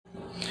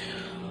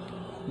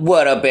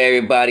What up,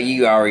 everybody?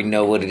 You already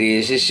know what it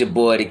is. It's your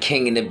boy, the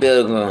King in the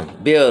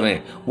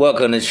building.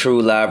 Welcome to True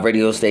Live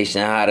Radio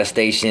Station, hottest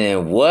station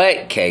in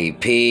what?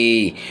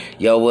 KP.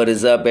 Yo, what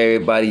is up,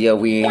 everybody? Yo,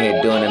 we in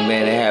here doing it,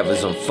 man, and having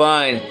some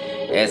fun.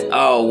 As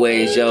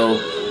always, yo,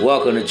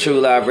 welcome to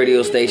True Live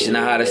Radio Station, the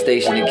hottest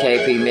station in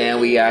KP, man.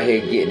 We out here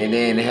getting it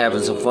in and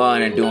having some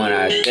fun and doing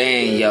our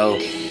thing, yo.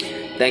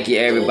 Thank you,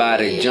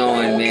 everybody, to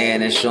join,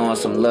 man, and showing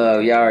some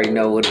love. Y'all already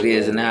know what it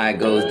is and how it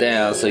goes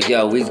down. So,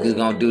 yo, we just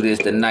gonna do this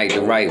tonight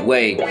the right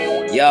way.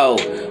 Yo,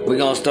 we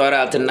gonna start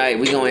out tonight.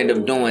 We gonna end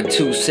up doing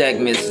 2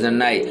 segments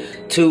tonight.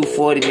 2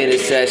 40-minute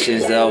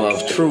sessions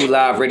of True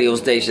Live Radio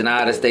Station,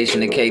 hottest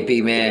station in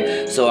KP,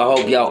 man. So I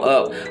hope y'all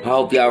up. I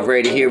hope y'all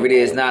ready. Here it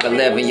is,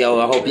 9/11, yo.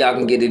 I hope y'all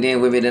can get it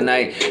in with me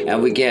tonight,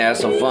 and we can have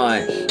some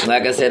fun.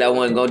 Like I said, I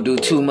wasn't gonna do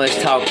too much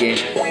talking,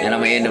 and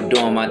I'm gonna end up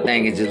doing my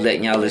thing and just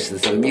letting y'all listen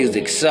to some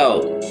music.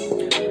 So,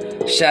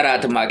 shout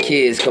out to my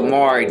kids,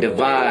 Kamari,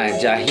 Divine,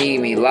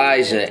 Jaheem,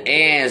 Elijah,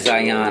 and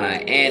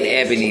Zayana, and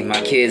Ebony,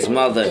 my kid's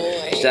mother.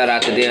 Shout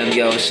out to them,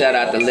 yo. Shout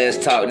out to Let's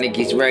Talk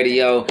Nikki's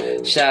Radio.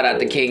 Shout out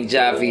to King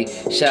Jaffe.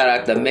 Shout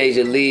out to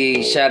Major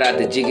League. Shout out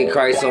to Jiggy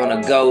Christ on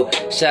the Go.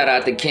 Shout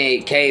out to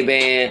King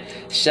K-Band.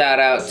 Shout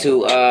out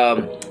to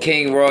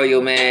King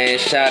Royal, man.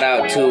 Shout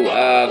out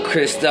to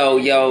Christo,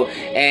 yo,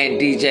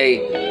 and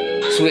DJ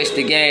Switch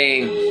the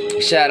Game.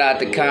 Shout out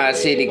to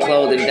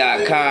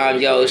ConCityClothing.com,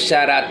 yo.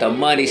 Shout out to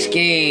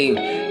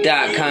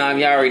MoneyScheme.com.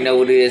 Y'all already know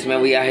what it is, man.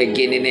 We out here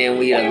getting it in.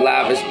 We the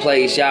livest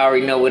place. Y'all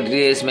already know what it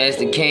is, man. It's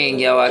the King,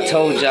 yo. I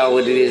told y'all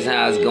what it is and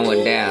how it's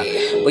going down.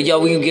 But,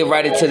 yo, we gonna get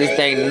right into this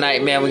thing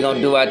tonight, man. We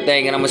gonna do our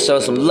thing, and I'm gonna show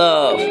some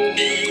love,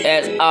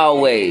 as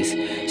always.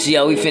 So,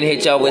 yo, we finna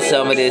hit y'all with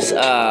some of this,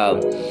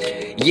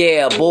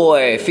 Yeah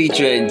Boy,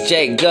 featuring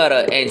Jay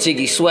Gutter and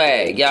Jiggy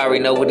Swag. Y'all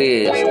already know what it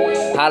is.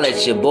 Holla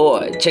at your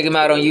boy. Check him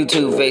out on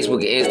YouTube,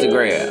 Facebook, and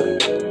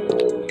Instagram.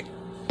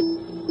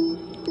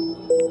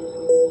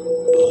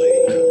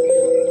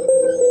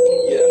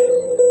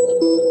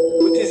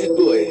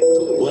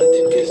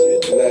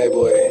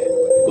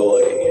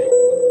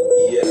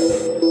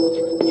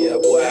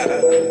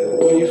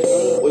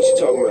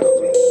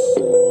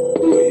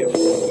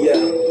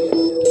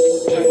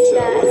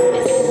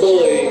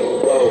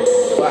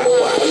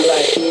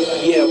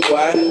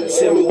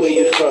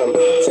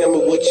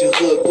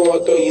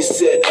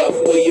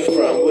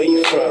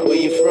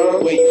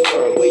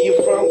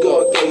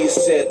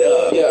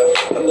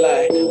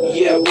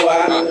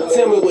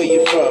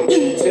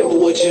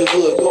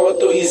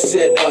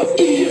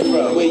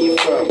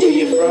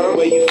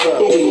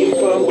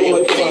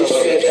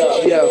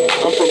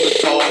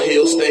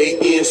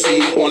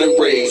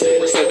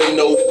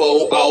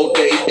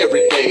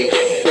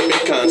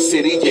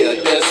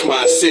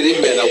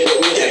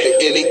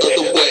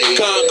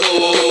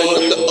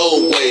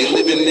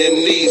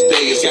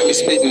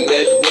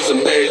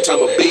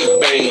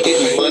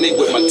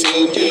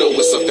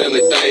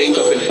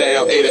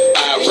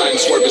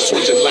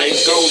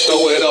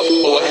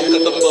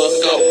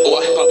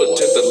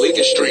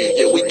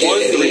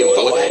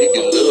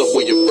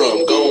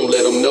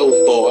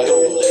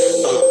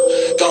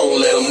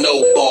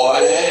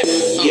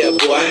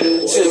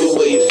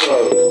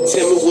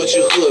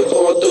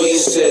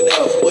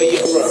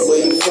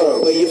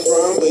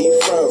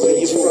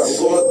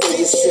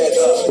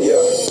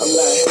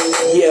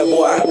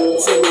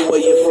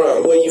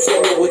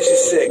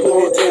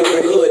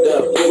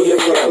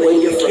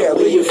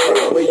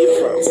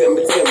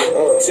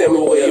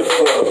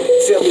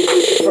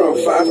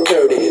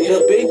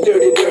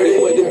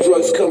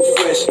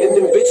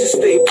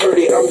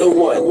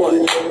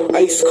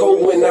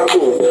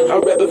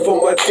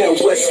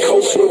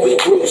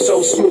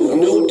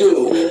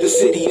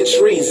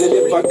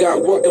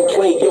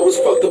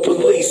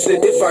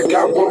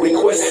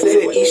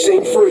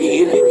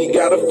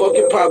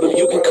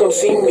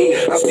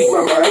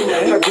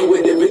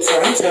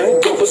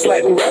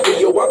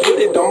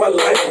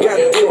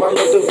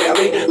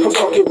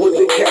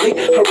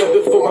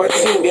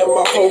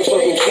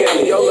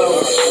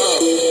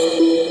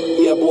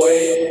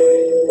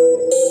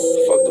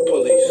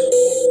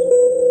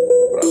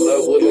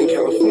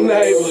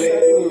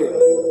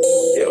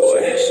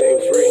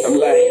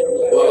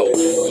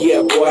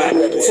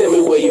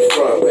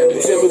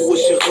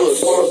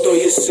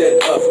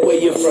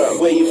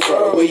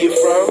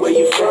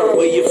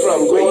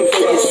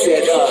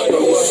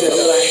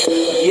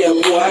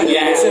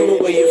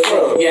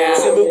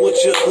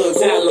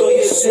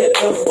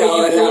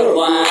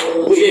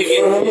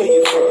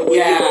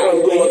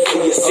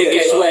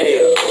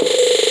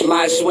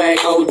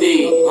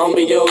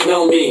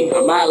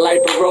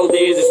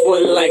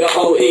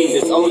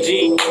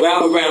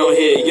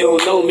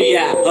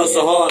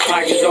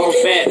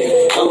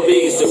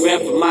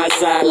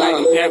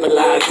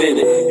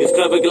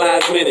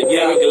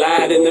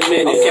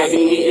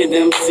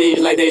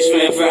 Like they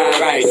shrimp fried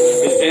rice.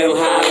 It's them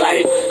high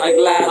life. I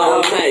glide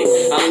all night.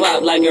 I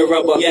pop like a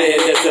rubber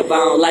band, that's if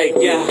I don't like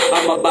ya.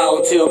 I'm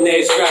about till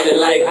next Friday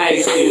like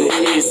ice do.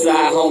 East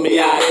side, homie,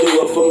 I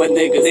do it for my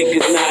niggas.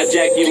 Nah,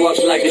 jack you up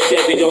like a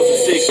Chevy on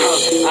some six.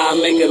 I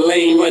make a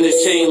lane, run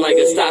this chain like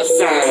a stop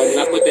sign.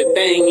 I put the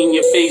thing in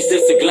your face,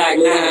 that's a Glock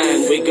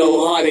 9. We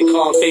go hard and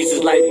call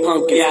faces like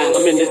pumpkins.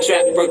 I'm in the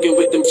trap working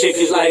with them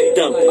chickies like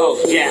dumb. Oh,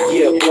 yeah.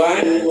 Yeah,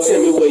 boy, tell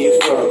me where you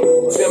from.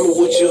 Tell me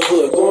what your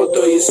hood. Go and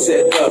throw your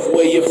set up.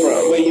 Where you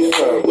from? Where you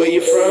from? Where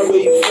you from?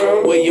 Where you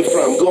from? Where you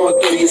from? Go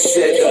and throw your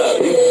set up.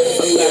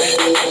 I'm like,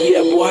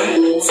 yeah, boy,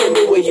 tell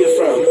me where you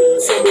from.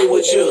 Tell me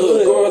what your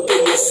hood. Go and throw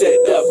your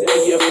set up.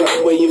 Where you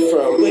from? Where you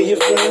from? Where you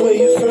from? Where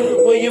you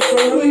from? Where you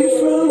from? Where you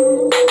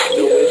from?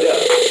 Do it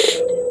up.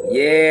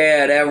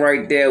 Yeah, that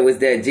right there was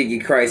that Jiggy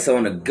Christ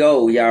on the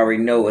go. Y'all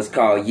already know it's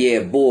called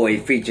Yeah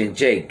Boy featuring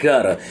Jay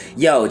Gutter.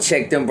 Yo,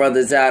 check them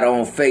brothers out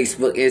on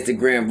Facebook,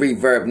 Instagram,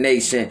 Reverb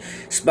Nation,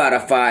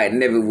 Spotify,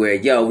 and everywhere.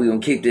 Yo, we gonna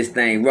keep this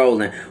thing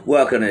rolling.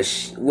 Welcome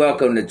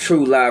to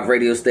True Live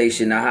Radio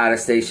Station, the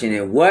hottest station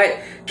in what?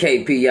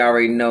 KP, y'all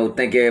already know.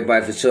 Thank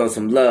everybody for showing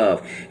some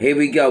love. Here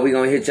we go. We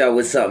gonna hit y'all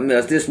with something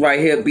else. This right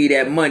here be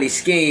that money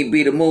scheme,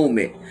 be the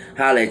movement.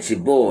 Holla at your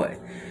boy.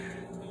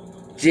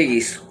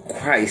 Jiggy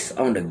Christ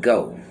on the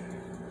go.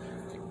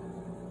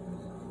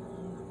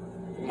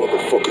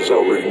 Motherfuckers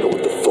already know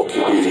what the fuck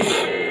it is.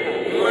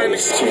 Money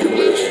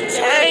TMS.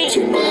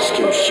 TMS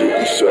King shit,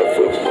 we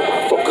suffer.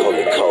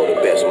 Motherfucker, call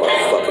the best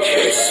motherfucker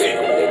shit.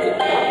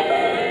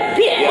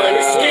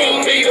 Money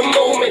scheme be the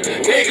movement.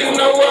 Niggas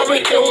know what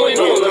we doing.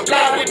 On the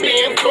block we be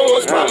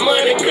influenced by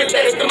money, cause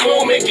that's the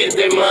movement. Get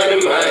that money,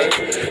 man.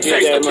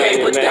 Take the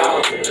paper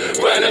down.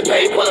 Run the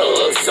paper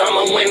up.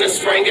 Summer, winter,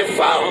 spring, and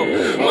fall.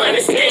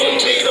 Money scheme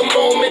be the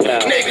movement.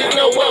 Niggas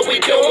know what we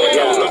doing.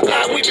 On the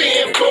block we be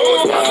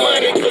influenced by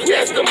money, cause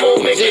that's the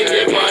movement. Get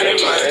that money,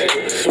 man.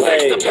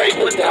 Take the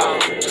paper down.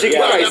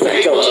 Run the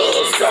paper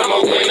up.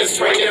 Summer, winter,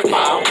 spring, and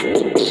fall.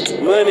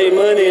 Money,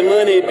 money,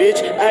 money,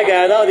 bitch. I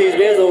got all these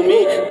bands on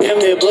me. Damn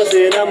near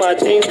busted out my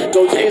jeans.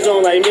 Go chains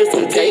on like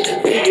Mr. Tate.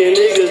 Vegan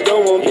niggas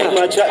don't want me.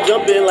 My trap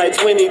jumping like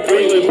 23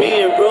 with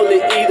me and Broly.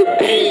 Either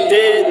be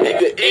dead,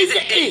 nigga. Easy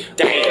E.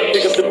 Damn.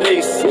 Pick up the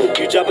pace.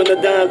 You dropping the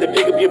dime, then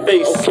pick up your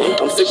face.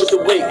 I'm sick with the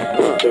weight.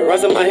 The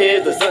rise on my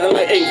head is something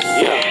like Ace.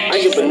 Yeah.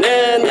 I get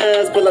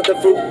bananas, pull out the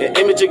fruit and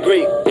image it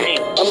great.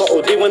 I'm an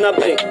OG when I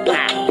bank.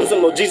 Put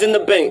some OGs in the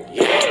bank.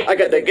 I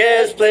got the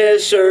gas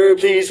flash shirt,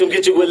 please come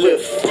get you a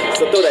lift.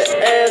 So throw that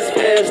ass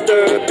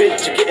faster,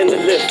 bitch, you get in the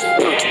lift.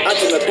 I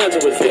turn the pants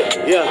to a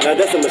zip. Yeah, now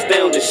that's some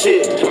astounding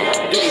shit. You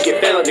can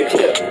get found and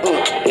clip.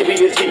 Give me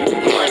a G.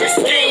 Money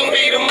scheme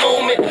be the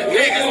movement.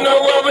 Niggas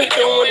know what we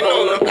doing.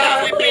 On the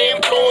block we be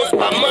influenced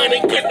by money,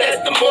 cause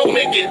that's the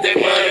movement. Get that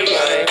money,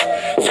 man.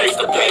 Take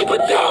the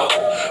paper, dog.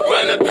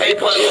 Run the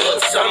paper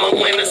up. Summer,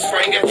 winter,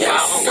 spring, and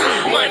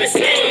fall. Money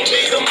scheme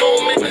be the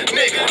movement.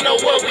 Niggas know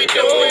what we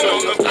doing.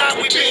 On the block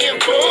we be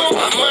influenced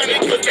by money,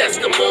 cause that's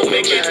the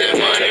movement. Get that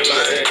money,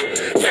 man.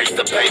 Take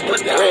the paper,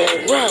 dog.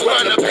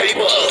 Run the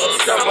paper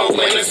up. Summer,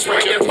 winter,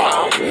 spring, and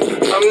fall.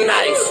 I'm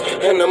nice,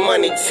 and the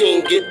money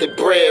team get the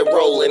bread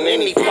rolling.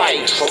 Any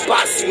fight, I'm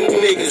bossy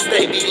niggas,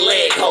 they be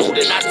leg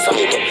holding. I told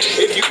them,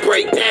 if you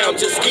break down,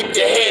 just keep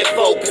your head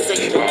focused and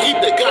keep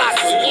the Glock,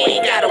 so you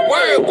ain't gotta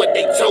worry what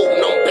they told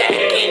on back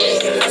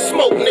end.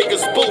 Smoke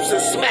niggas, boots,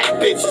 and smack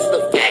bitches,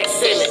 the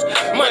facts in it.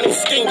 Money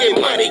scheme, get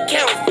money,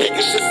 count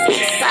figures, just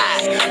east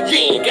side. You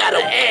ain't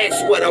gotta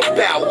ask what I'm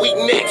about. We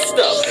next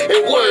up,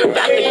 and worry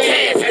about the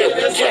cash that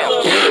we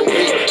count.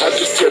 I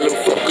just tell them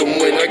fuck them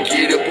when I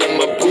get up on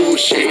my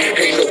bullshit.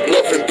 Ain't no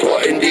bluffing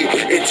part in the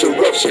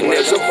interruption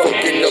as I'm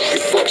fucking up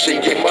your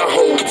function. Get my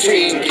whole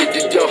team get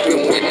to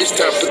dumping when it's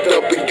time for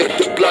thumping. Got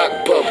the block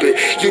bumping.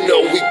 You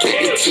know we get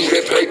into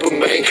that paper,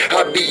 man.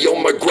 I be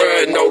on my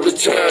grind all the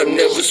time,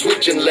 never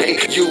switching lane.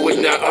 You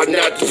and I are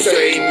not the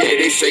same.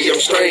 Yeah, they say I'm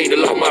strained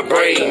along my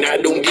brain. I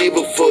don't give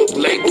a fuck.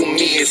 Label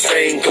me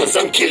insane, cause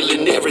I'm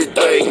killing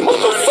everything.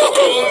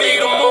 Motherfucker. Be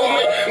the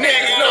movement.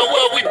 Niggas know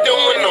what we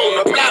doing.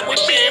 On the block we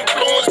be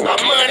influenced by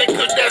money,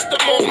 cause that's the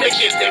movement.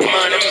 Get that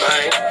money,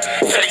 man.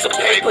 Take the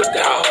paper,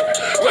 dog.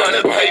 Run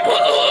the paper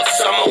up.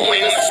 Summer,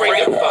 winter, spring,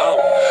 and fall.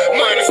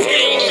 Money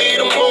scheme be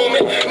the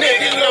movement.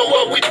 Niggas know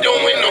what we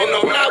doing. On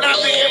the block we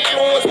be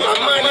influenced by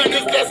money,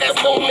 cause that's the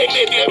movement.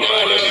 Get that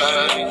money,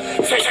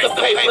 man. Take the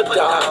paper,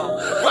 dog.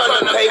 Run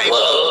the paper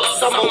up.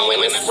 Summer,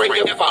 winter, spring,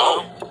 and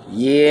fall.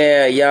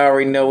 Yeah, y'all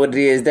already know what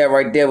it is. That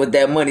right there with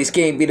that money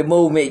scheme be the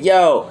movement.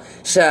 Yo,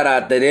 shout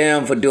out to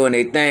them for doing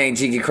their thing.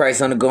 Jiggy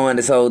Christ on the go and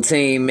this whole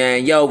team,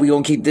 man. Yo, we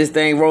gonna keep this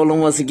thing rolling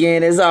once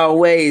again. As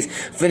always,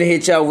 finna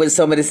hit y'all with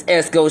some of this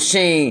Esco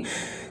Sheen,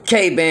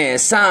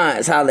 K-Band,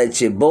 Signs. Holla at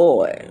your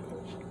boy.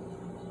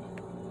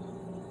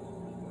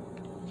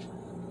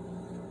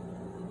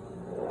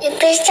 Hey,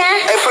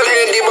 put it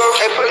in, Debo.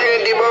 Hey, put it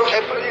in, Debo.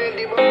 Hey, put it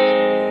in,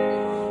 Debo.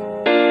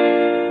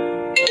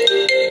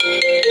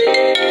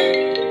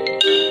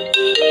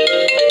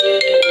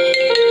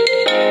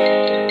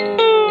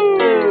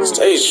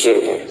 Stay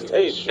tripping.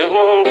 It's what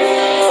I'm doing,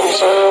 I'm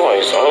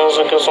sideways. I'm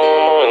sick of some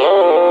more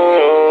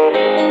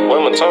line,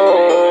 with my time,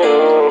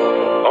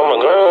 on my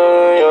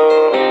grind,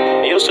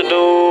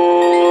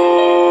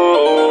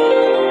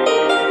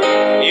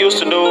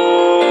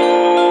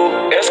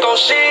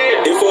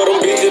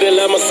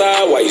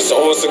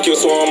 insecure,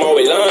 so I'm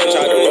always lying.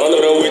 Try to run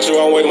it up with you,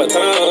 I waste my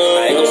time.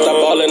 I ain't gon' stop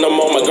balling, I'm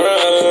on my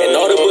grind. And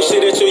all the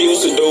bullshit that you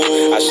used to do,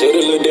 I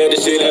should've looked at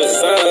this shit as a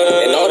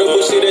sign. And all the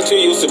bullshit that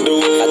you used to do,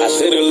 I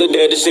should've looked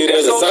at this shit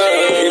as a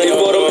sign. If you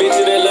for them bitches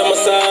that left my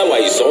side,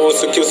 why you so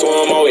insecure, so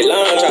I'm always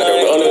lying. Try to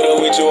run it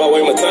up with you, I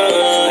waste my time.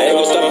 I ain't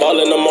gon' stop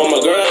balling, I'm on my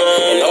grind.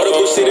 And all the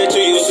bullshit that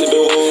you used to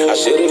do, I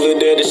should've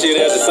looked at this shit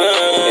as a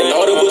sign. And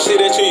all the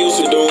bullshit that you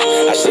used to do,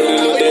 I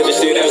should've looked at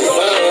this shit as a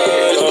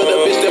sign. For the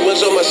bitch that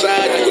was on my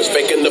side, you was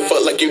faking the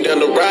fuck like you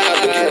down the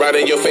ride. Look you right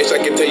in your face,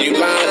 I can tell you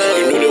lying.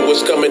 You knew that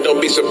was coming,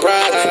 don't be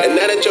surprised. And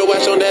now that your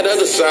ass on that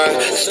other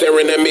side,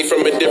 staring at me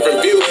from a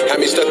different view,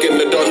 had me stuck in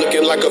the dark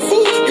looking like a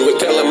fool. You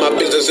was telling my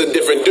business to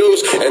different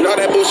dudes, and all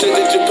that bullshit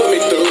that you put me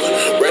through.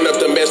 Ran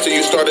up the mess till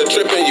you started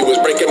tripping. You was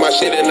breaking my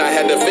shit and I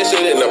had to fix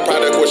it, and the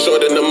product was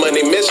short and the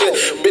money missing.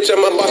 Bitch,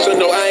 I'm a boss, so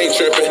no, I ain't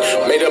tripping.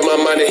 Made up my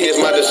mind and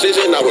here's my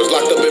decision. I was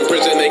locked up in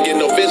prison and get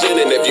no vision,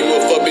 and if you a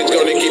fuck bitch,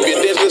 gonna keep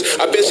your distance.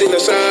 I been seen the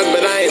signs,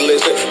 but I ain't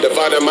listen. The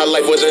thought of my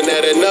life wasn't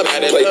that enough.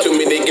 Played too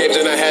many games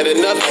and I had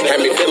enough. Had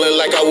me feeling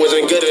like I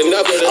wasn't good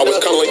enough. I was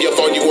calling your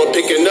phone, you weren't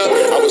picking up.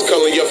 I was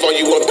calling your phone,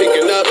 you weren't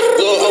picking up.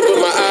 Lord, open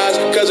my eyes,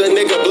 cause a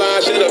nigga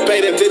blind. Should've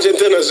paid attention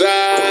to the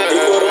signs.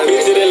 You for them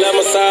bitches that left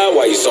my side,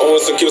 why you so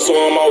insecure, so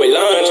I'm always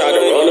lying. Try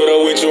to run it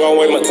up with you, I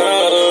waste my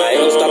time. I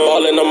ain't gon' stop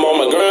balling, I'm on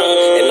my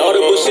grind. And all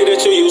the bullshit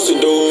that you used to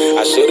do,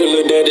 I should've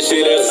looked at this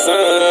shit as a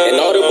sign. And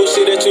all the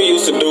bullshit that you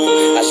used to do,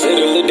 I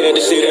should've looked at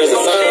this shit as a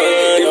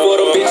sign. You for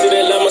them bitches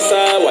that left my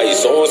side, why you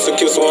so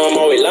insecure, so I'm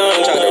always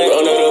lying. Try to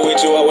run it up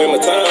with you, I waste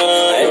my time.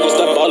 I ain't gon'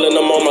 stop balling,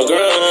 I'm on my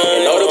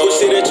grind. And all the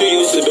bullshit that you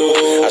used to do,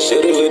 I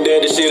should've looked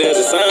at this shit as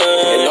a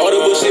sign. And all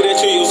the bullshit that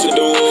you used to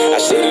do, I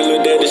should've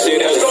looked at this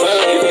shit as a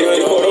sign.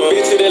 If for them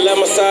bitches that left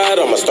my side,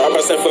 I'ma start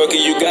by saying fuck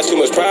you, got too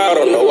much pride.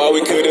 Don't know why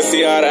we couldn't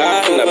see eye to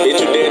eye. And I bet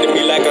you dead to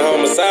me like a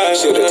homicide.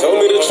 Should've told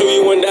me the truth,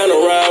 you went down the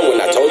ride.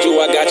 When I told you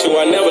I got you,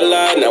 I never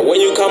lied. Now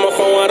when you call my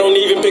phone, I don't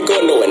even pick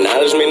up. No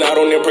acknowledgement, I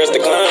don't impress the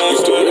client.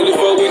 Used to really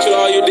fuck with you,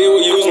 all you did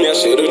was use me. I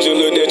should've just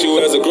looked at you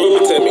as a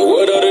group. Tell me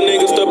what other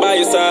niggas stood by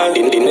your side.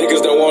 These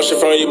niggas don't want shit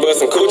from you but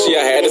some coochie.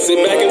 I had to sit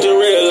back and just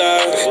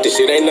realize this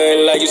shit ain't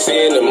nothing like you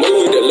see in the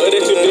movie. The love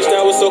that you bitch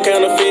now was so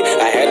counterfeit.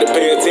 I had to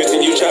pay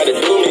attention, you tried to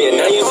do me. And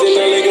now you sitting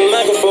there looking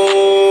like a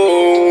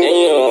fool.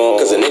 Damn,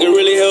 cause a nigga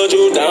really held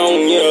you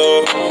down,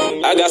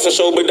 yeah. I got some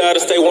show but I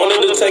stay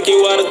wanted to take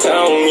you out of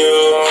town,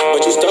 yeah.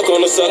 But you stuck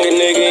on a sucker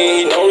nigga and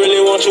he don't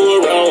really want you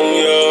around,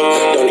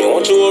 yeah. Don't even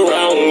want you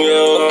around,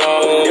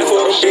 yeah. If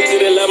for the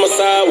bitches that left my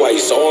side, why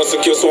you so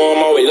insecure, so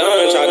I'm always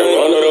lying. Try to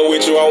run it up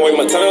with you, I waste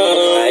my time.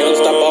 I ain't gon'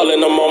 stop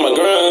balling, I'm on my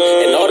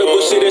grind. And all the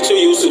bullshit that you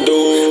used to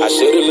do, I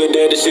should've looked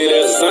at this shit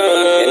as a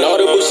sign. And all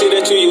the bullshit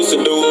that you used to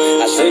do,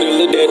 I should've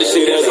looked at this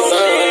shit as a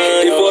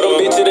sign. If for them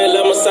bitches that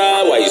left my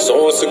side, why you so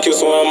insecure,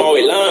 so I'm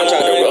always lying.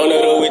 Try to run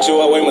it up with you,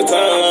 I waste my time.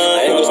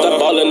 I ain't gon' stop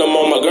balling, I'm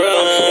on my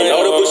grind. And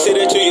all the bullshit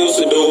that you used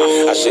to do,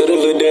 I should've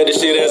looked at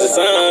this shit as a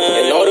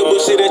sign. And all the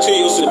bullshit that you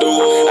used to do,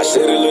 I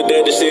should've looked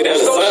at this shit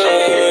as a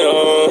sign.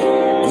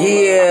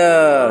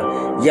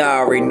 Yeah, y'all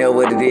already know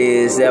what it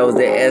is. That was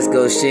the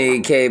Esco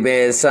Sheen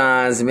K-Band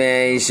Signs,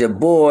 man. It's your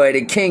boy,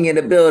 the king in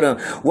the building.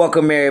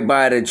 Welcome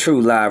everybody to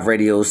True Live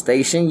Radio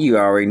Station. You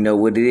already know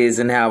what it is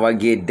and how I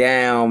get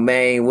down,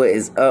 man. What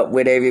is up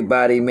with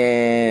everybody,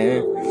 man?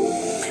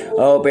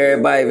 I hope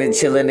everybody been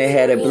chilling and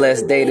had a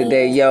blessed day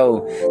today,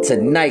 yo.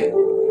 Tonight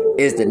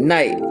is the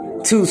night.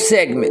 2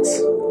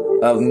 segments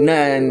of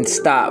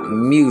non-stop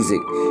music,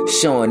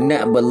 showing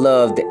nothing but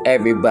love to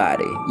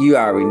everybody. You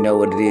already know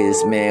what it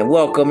is, man.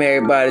 Welcome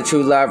everybody to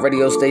True Live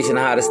Radio Station,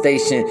 the hottest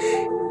station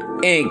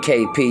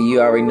NKP. You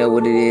already know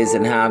what it is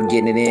and how I'm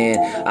getting it in.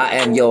 I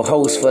am your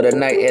host for the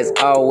night. As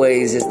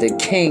always, it's the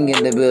king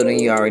in the building.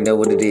 You already know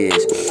what it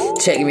is.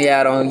 Check me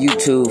out on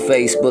YouTube,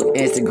 Facebook,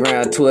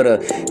 Instagram, Twitter,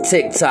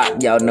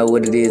 TikTok. Y'all know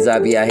what it is. I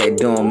be out here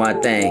doing my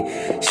thing.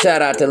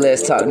 Shout out to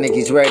Let's Talk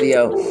Nicky's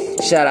Radio.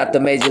 Shout out to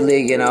Major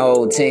League and the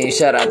whole team.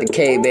 Shout out to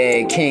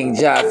K-Band, King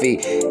Jaffe,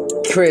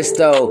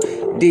 Cristo,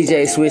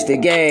 DJ Switch the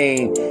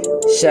Game.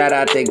 Shout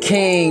out to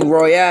King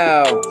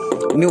Royale,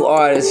 new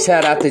artist.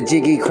 Shout out to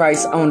Jiggy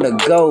Christ on the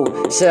go.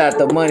 Shout out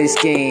to Money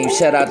Scheme.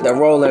 Shout out to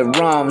Rollin'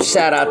 Rum.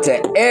 Shout out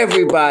to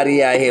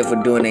everybody out here for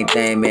doing their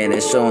thing, man,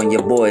 and showing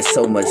your boys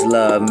so much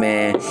love,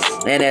 man.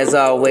 And as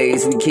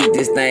always, we keep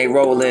this thing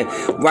rolling.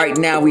 Right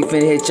now, we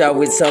finna hit y'all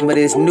with some of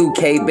this new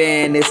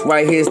K-Band. This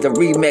right here's the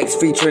remix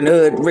featuring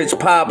Hood Rich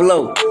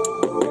Pablo.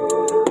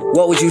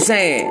 What was you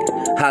saying?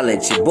 Holla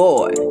at your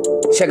boy.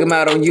 Check him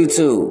out on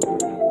YouTube.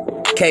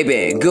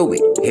 K-Band, Gooey.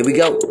 Here we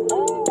go.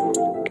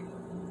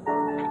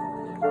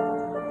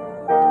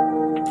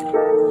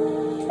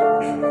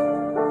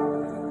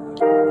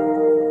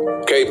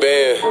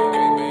 K-Band,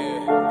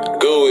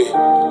 Gooey,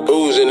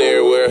 who's in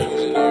everywhere?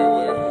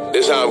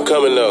 This how I'm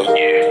coming though.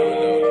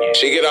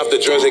 She get off the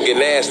drugs and get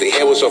nasty.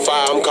 Head was so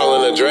fire, I'm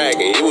calling her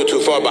dragon. You were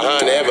too far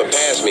behind to ever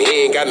pass me.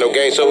 He ain't got no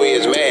game, so he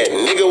is mad.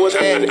 Nigga, what's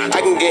happening?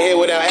 I can get hit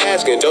without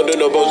asking. Don't do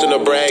no boasting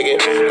or bragging.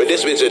 But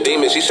this bitch a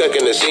demon, she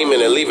sucking the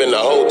semen and leaving the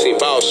whole team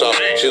boss off.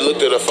 She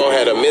looked at her phone,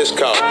 had a missed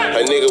call.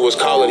 Her nigga was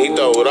calling, he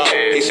throw it off.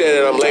 He said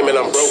that I'm lame and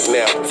I'm broke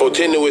now.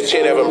 410 to his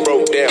chin, haven't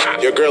broke down.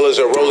 Your girl is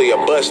a rollie, a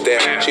bust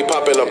down. She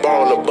popping a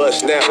ball on the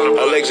bus now.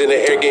 Her legs in the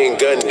air getting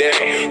gunned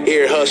down.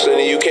 Ear hustling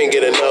and you can't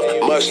get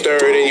enough.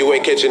 Mustard and you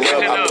ain't catching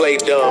up. I play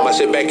dumb, I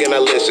sit back and I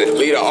listen.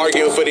 Lead a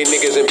arguing for these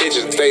niggas and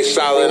bitches. Stay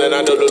silent and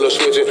I don't do no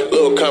switching.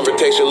 Little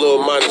conversation,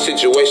 little minor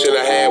situation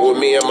I had with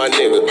me and my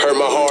nigga. Hurt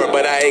my heart,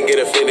 but I ain't get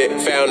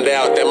offended. Found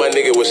out that my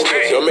nigga was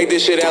snitch. Don't make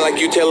this shit out like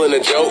you telling a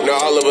joke. Now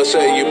all of a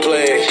sudden you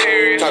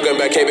playing. Talking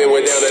about K-Ben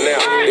went down and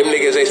out. Them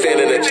niggas ain't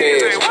standing a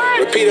chance.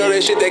 Repeat all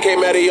that shit that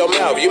came out of your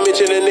mouth. You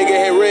mentioned a nigga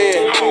had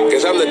ran.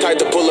 Cause I'm the type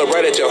to pull up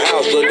right at your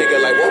house. Little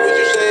nigga like, what was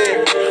you saying?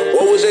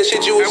 What was that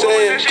shit you was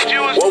saying?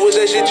 What was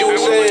that shit you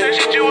was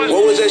saying?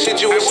 What was that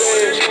shit you was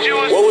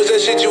saying? What was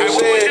that shit you was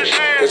saying?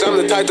 Cause I'm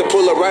the type to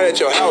pull up right at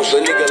your house.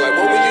 Little nigga like,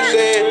 what was you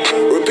saying?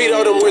 Repeat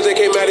all them words that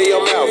came out of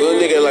your mouth. Little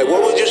nigga like,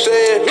 what was you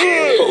saying?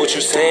 Fuck what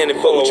you saying and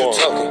fuck what you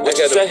talking. I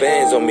got the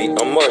bands on me,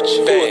 I'm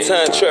marching.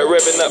 Full-time trap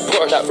rapping, not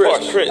Porsche.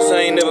 Fresh Prince,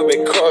 I ain't never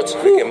been caught.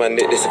 Look at my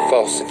neck, this a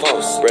false.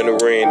 Brandon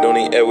Rain, don't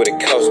even air what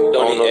it costs.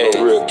 Don't know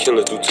no real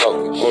killers do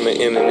talking. On the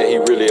internet, he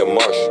really a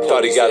marshal.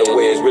 Thought he got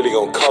away, it's really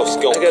gon' cost.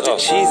 I got the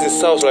cheese and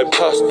sauce like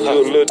pasta.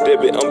 Little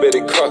Debbie, I'm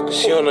Betty Crocker.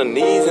 She on her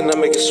knees and I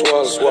make it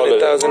swallow.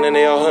 100,000 and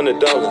they all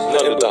 $100.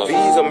 Nothing but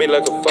V's on me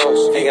like a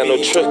false. Ain't got no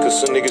trust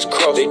cause some niggas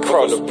cross. They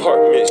cross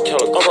apartments,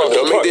 count across.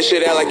 Don't make this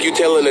shit out like you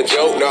telling a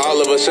joke. Now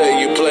all of a sudden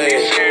you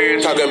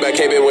playing. Talking about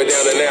K-Ben went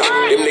down and out.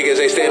 Them niggas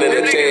ain't standing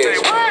a chance.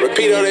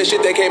 Repeat all that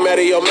shit that came out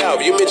of your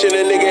mouth. You mentioned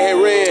a nigga had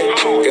ran.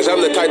 Cause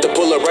I'm the type to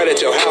pull up right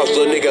at your house.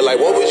 Little nigga like,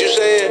 what was you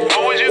saying?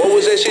 What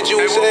was that shit you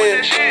was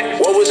saying?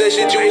 What was that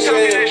shit you was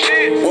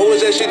saying? What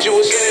was that shit you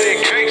was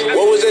saying?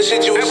 What was that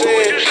shit you was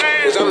saying?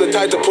 Cause I'm the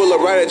type to pull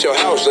up right at your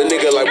house. Little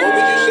nigga like, what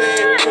was you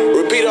saying?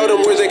 Repeat all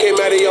them words that came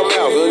out of your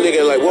mouth. Little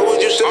nigga like, what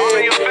was you saying? All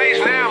in your face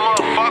now,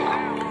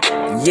 motherfucker.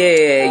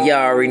 Yeah,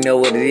 y'all already know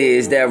what it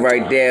is. That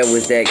right there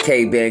was that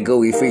K-Ben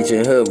Gooey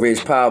featuring Hood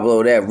Rich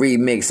Pablo, that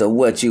remix of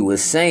What You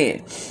Was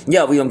Saying.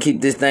 Yo, we gonna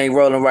keep this thing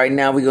rolling right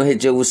now. We gonna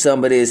hit you with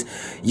some of this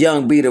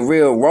Young B the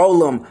Real.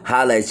 Roll 'em,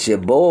 holla at your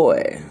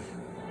boy.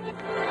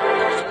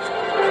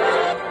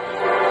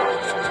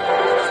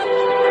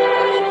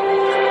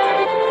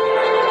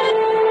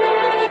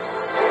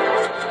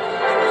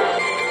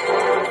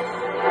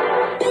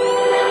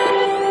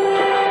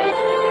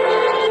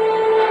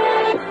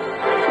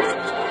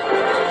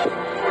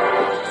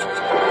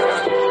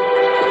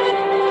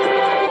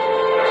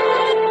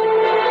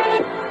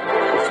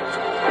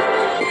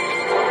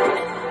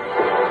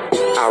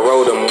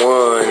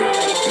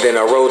 Then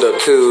I rolled up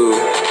 2,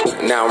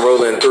 now I'm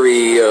rolling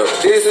 3 up.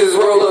 This is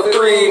roll up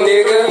 3,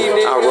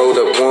 nigga. I rolled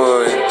up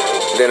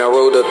 1, then I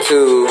rolled up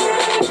 2,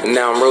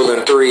 now I'm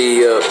rolling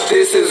 3 up.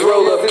 This is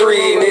roll up 3,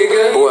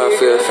 nigga. Boy, I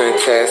feel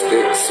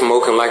fantastic,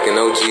 smoking like an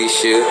OG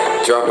shit,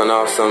 dropping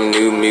off some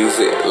new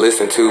music,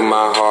 listen to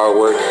my hard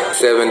work,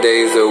 7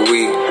 days a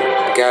week.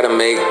 Gotta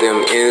make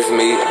them ends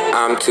meet.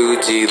 I'm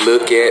 2G,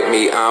 look at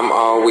me, I'm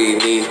all we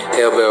need.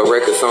 Hellbell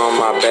Records on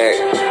my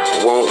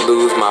back, won't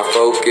lose my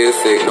focus.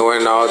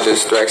 Ignoring all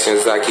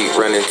distractions, I keep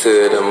running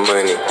to the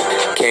money.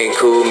 Can't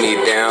cool me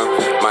down,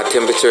 my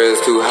temperature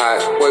is too hot.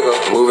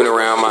 Moving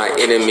around my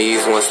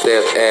enemies one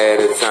step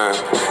at a time.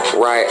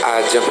 Right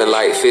eye jumping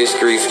like fish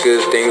grease,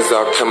 good things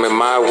are coming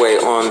my way.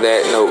 On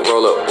that note,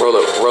 roll up, roll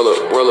up, roll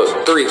up, roll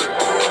up 3.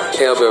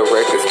 Hellbell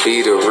Records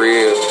be the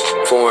real,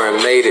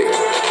 foreign made it.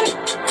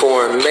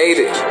 Foreign made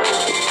it.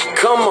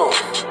 Come on.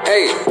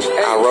 Hey,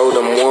 I rolled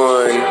them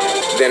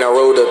 1, then I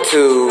rolled up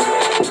 2,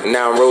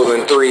 now I'm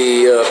rolling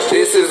 3 up.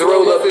 This is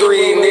roll up 3,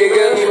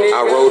 nigga.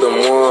 I rolled them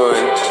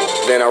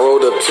 1, then I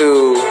rolled up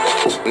 2,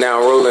 now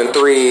I'm rolling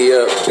 3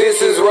 up.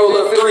 This is roll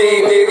up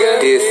 3,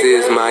 nigga. This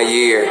is my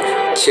year.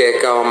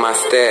 Check all my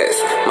stats.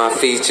 My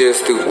features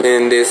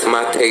stupendous.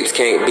 My tapes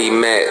can't be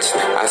matched.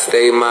 I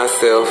stay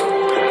myself.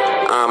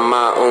 I'm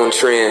my own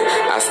trend.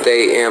 I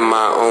stay in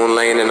my own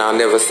lane and I'll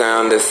never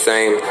sound the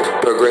same.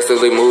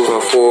 Progressively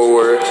moving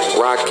forward,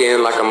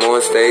 rocking like I'm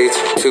on stage.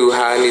 Too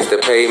high needs to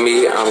pay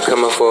me, I'm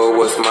coming for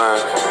what's mine.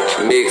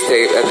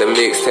 Mixtape at the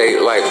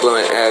mixtape, like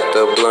blunt at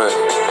the blunt.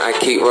 I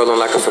keep rolling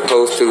like I'm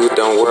supposed to.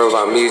 Don't worry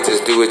about me,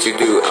 just do what you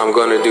do. I'm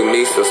gonna do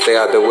me, so stay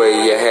out the way.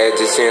 You had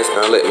your chance,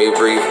 now let me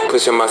breathe.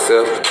 Pushing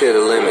myself to the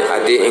limit.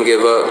 I didn't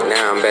give up,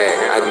 now I'm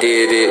back. I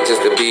did it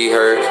just to be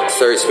heard.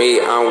 Search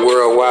me, I'm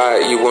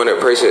worldwide. You wanted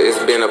pressure, it's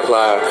been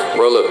applied.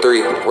 Roll up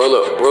 3, roll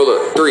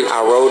up 3.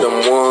 I rolled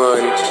them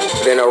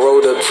 1, then I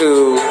rolled up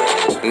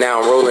 2,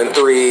 now I'm rolling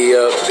 3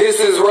 up. This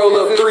is roll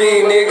up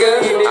 3,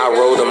 nigga. I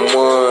rolled them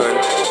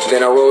 1,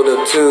 then I rolled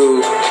up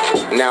 2,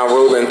 now I'm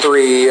rolling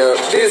 3 up.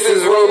 This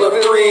is roll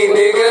up 3,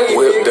 nigga.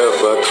 Whipped up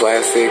a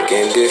classic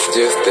and this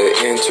just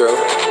the intro.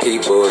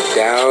 People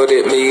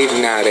doubted me,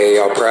 now they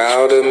all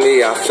proud of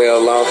me. I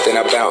fell off, then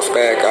I bounced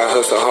back. I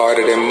hustled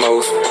harder than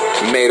most.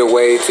 Made a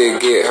way to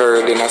get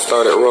heard, then I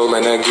started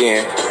rolling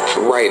again.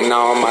 Writing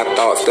all my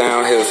thoughts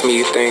down helps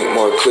me think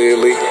more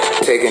clearly.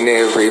 Taking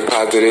every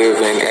positive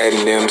and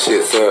adding them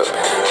shits up.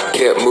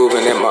 Kept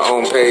moving at my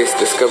own pace,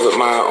 discovered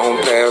my own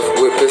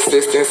path with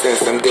persistence and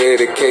some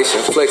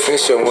dedication. Flexing,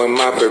 showing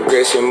my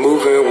progression,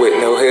 moving with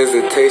no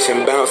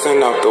hesitation,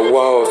 bouncing off the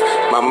walls.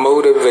 My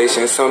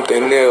motivation,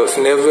 something else.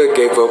 Never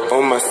gave up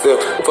on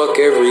myself, fuck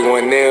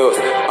everyone else.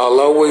 I'll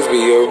always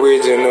be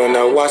original.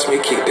 Now watch me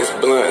keep this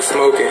blunt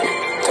smoking.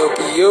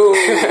 Tokyo.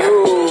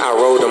 I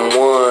rolled them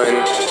 1,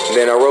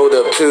 then I rolled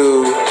up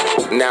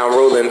 2, now I'm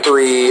rolling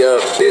 3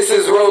 up. This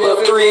is roll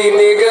up 3,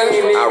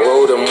 nigga. I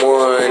rolled them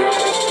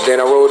 1,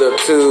 then I rolled up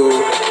 2,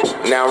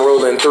 now I'm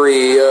rolling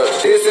 3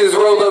 up. This is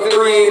roll up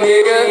 3,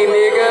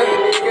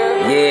 nigga.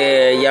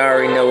 Yeah, y'all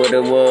already know what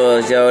it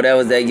was, yo. That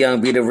was that Young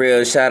Be The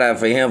Real. Shout out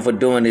for him for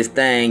doing this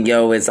thing,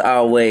 yo. As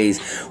always,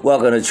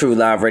 welcome to True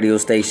Live Radio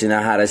Station,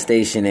 the hottest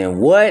station. And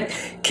what?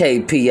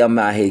 KP, I'm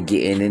out here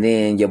getting it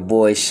in. Your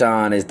boy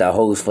Sean is the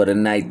host for the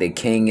night, the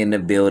king in the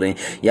building.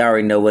 Y'all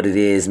already know what it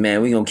is,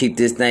 man. We gonna keep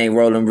this thing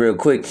rolling real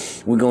quick.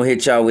 We gonna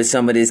hit y'all with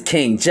some of this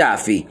King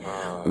Jaffe.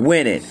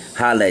 Winning.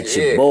 Holla at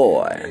your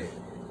boy.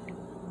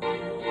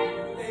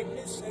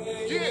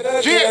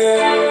 We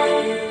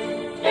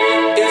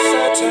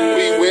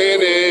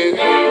winning.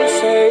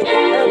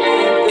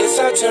 It's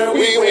our turn.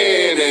 We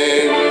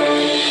winning.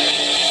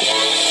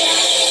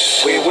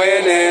 We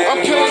winning.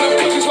 I'm killing them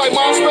cookies like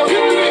monster.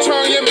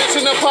 Turn your bitch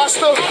into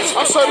pasta.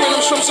 I'm serving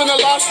them shrimps and the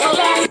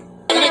lobster.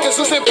 Niggas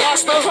is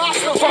imposter.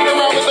 Fuck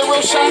around with the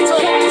real shotter.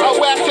 I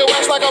whack your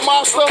ass like a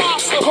monster.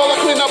 Call a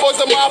clean up boys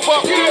to mop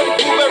up.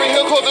 Blueberry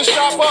Hill called the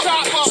shop up.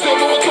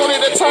 Still moving Tony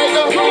the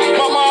Tiger.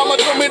 My mama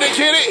told me to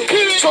get it.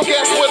 So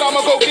guess what?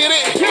 I'ma go get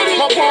it.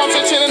 My palms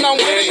are chin and I'm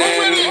with it.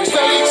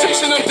 Steady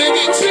chasing them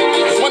digits.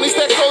 Money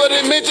stack taller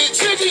than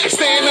midgets. Stay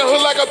in the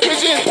hood like a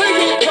pigeon.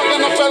 Fucking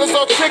them fellas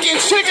all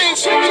chickens. Make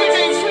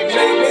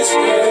me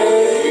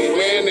say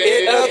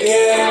it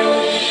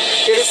again.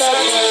 It's our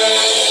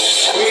turn.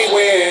 We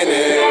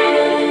winning.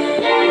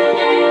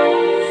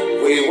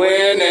 We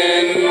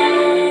winning.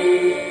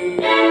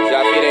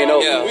 Jaffe, it ain't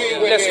over.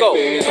 Let's go.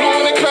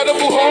 Blue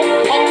incredible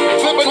home.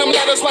 Flipping them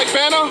letters like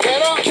banner.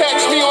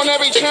 Catch me on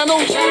every channel.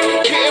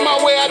 Getting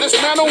my way out this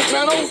mantle. With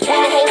a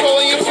whole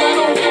hole in your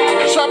flannel.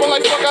 Shopping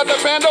like fuck out the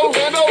bando.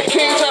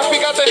 King Jaffe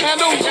got the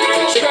handle.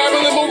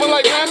 Traveling and moving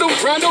like Randall.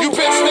 You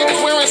bitch niggas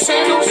wearing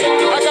sandals.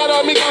 I got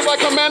all me guns like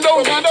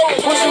Commando.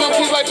 Pushing them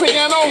keys like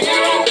piano.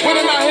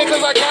 Winning out here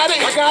cause I got it.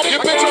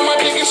 Your bitch on my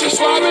dick and she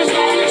slobbing.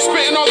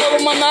 Spitting all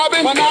over my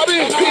nobbin.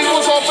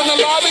 People's off in the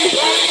lobby.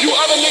 You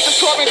other niggas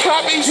carbon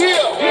copies.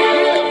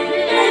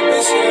 Make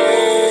me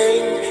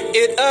sing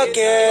it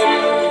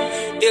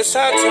again. It's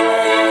our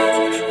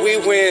turn. We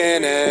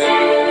winning.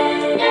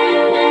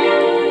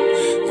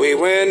 We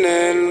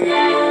winning.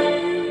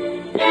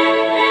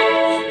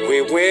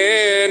 We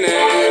winning.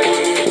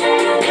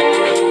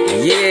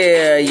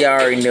 Yeah, y'all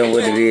already know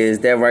what it is.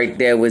 That right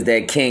there was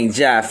that King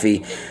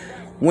Jaffe.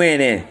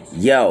 Winning.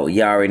 Yo,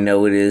 y'all already know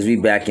what it is. We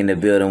back in the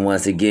building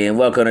once again.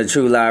 Welcome to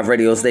True Live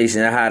Radio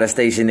Station, the hottest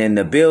station in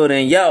the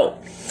building. Yo.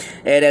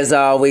 And as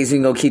always, we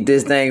gonna keep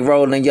this thing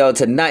rolling. Yo,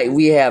 tonight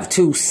we have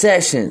 2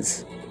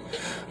 sessions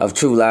of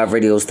True Live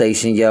Radio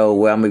Station, yo,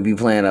 where I'm gonna be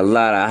playing a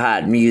lot of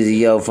hot music,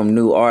 yo, from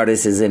new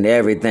artists and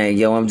everything,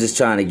 yo. I'm just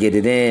trying to get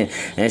it in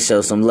and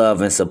show some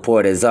love and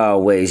support as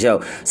always,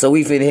 yo. So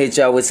we finna hit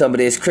y'all with some of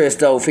this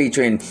Cristo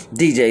featuring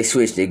DJ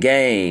Switch the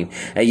Game.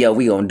 And yo,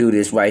 we gonna do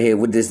this right here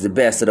with this, the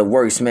best of the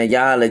works, man.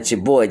 Y'all holla at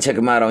your boy. Check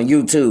him out on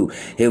YouTube.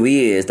 Here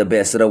he is, the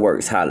best of the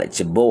works. Holla at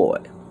your boy.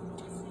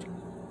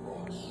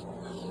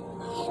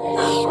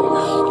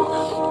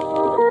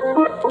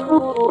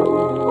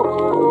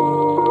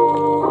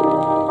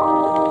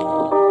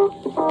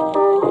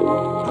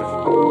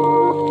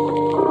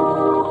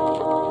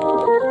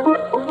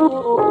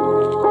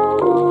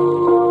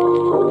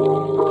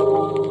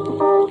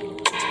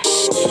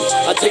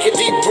 I take a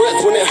deep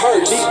breath when it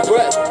hurts. Deep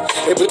breath.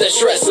 And put that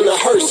stress in the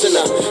hearse and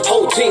the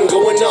whole team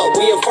going up.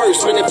 We in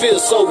first, man. It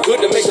feels so good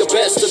to make the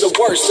best of the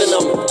worst. And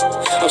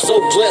I'm so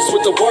blessed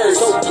with the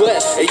words. So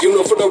blessed. And you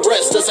know for the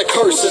rest, that's a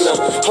curse. And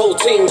the whole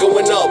team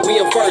going up.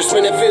 We in first,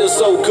 man. It feels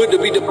so good to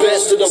be the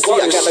best of the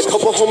worst. I got a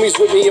couple homies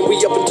with me and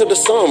we up until the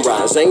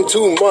sunrise. Ain't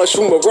too much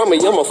room around me.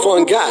 I'm a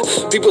fun guy.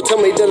 People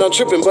tell me that I'm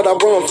tripping, but I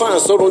run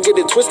fine. So don't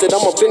get it twisted.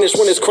 I'ma finish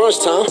when it's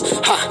crunch time.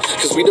 Ha!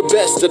 Cause we the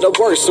best of the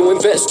worst. So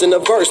invest in the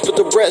verse, but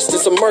the rest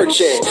is a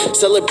merchant.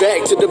 Sell it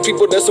back to the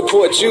people that support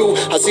you.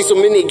 I see so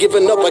many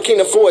giving up, I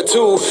can't afford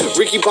to.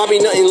 Ricky Bobby,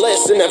 nothing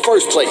less in that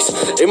first place.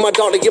 And my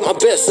daughter get my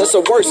best, that's a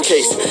worst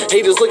case.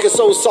 Haters looking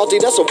so salty,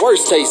 that's a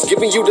worst taste.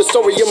 Giving you the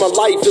story of my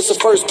life, it's the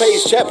first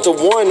page. Chapter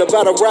 1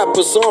 about a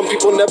rapper song.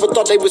 People never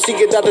thought they would see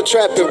it out the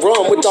trap and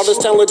run. With all this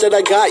talent that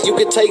I got, you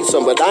could take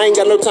some. But I ain't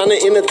got no time to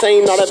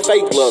entertain all that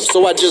fake love.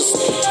 So I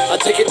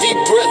take a deep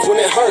breath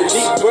when it hurts.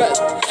 Deep breath.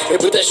 And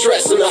put that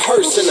stress in the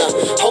hearse. And the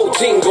whole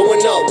team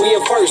going up. We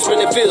in first,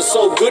 man, it feels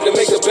so good to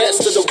make the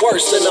best of the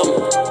worst. And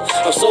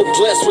I'm so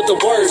blessed with the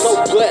words, so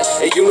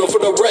blessed. And you know for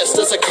the rest,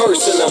 that's a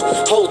curse. And the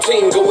whole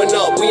team going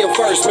up, we in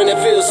first. Man, it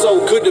feels so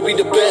good to be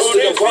the best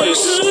of the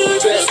worst.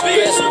 Best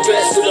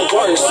of the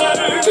worst.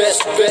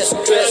 Best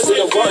of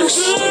the worst.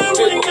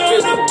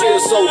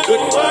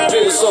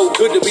 Feels so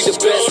good to be the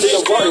best of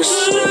the worst.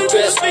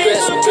 Best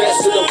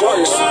of the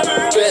worst.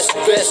 Best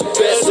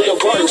of the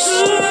worst.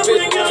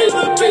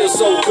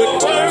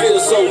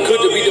 Feels so good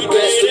to be the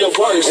best of the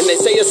worst. And they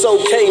say it's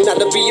okay not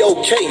to be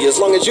okay, as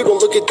long as you don't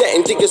look at that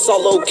and think it's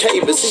all okay.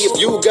 But see, if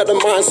you got a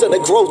mindset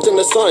of growth in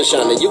the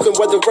sunshine, and you can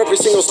weather every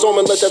single storm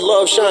and let that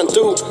love shine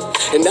through.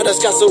 And now that's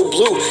got so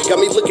blue, got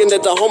me looking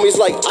at the homies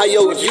like I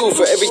owe you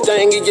for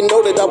everything. And you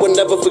know that I would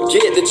never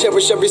forget to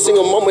cherish every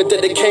single moment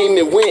that they came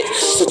and went.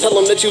 So tell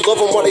them that you love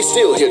them while they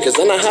still here, cause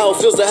I know how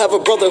it feels to have a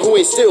brother who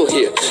ain't still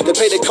here. They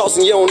pay the cost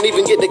and you don't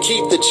even get to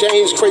keep the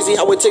change. Crazy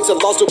how it takes a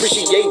loss to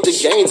appreciate the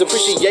gains,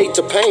 appreciate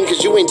the pain,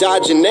 cause you ain't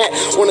dodging that.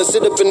 Wanna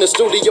sit up in the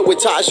studio with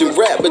Taj and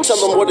rap, but tell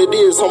them what it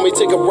is, homie.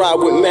 Take a ride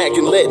with Mac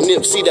and let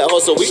Nip see that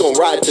hustle. We gon'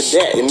 ride to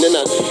that. And then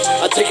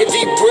I take a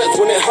deep breath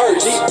when it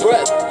hurts. Deep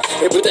breath.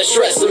 And put that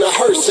stress and the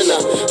hearse and the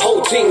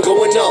whole team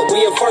going up.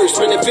 We in first,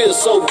 man. It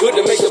feels so good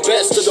to make the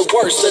best of the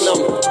worst. And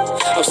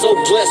I'm so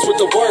blessed with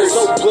the words,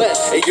 so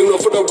blessed. And you know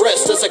for the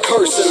rest, that's a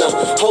curse. And the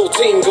whole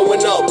team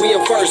going up. We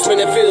in first, man.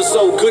 It feels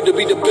so good to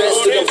be the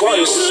best of the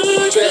worst.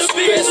 Best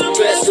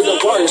of the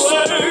worst.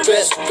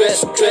 Best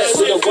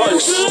of the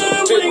worst.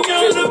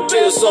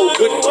 Feels so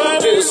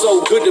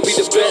good to be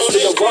the best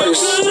of the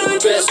worst.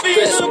 Best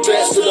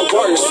of the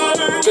worst.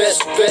 Best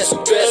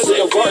of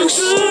the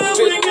worst.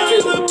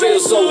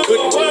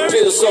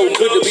 Feels so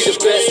good to be the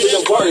best of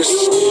the worst.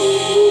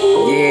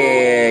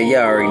 Yeah,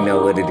 y'all already know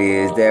what it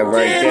is. That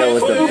right there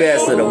was the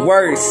best of the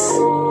worst.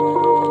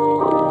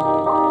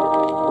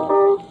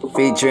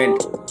 Featuring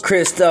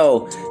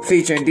Christo,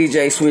 featuring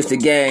DJ Switch the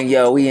Gang.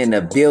 Yo, we in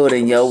the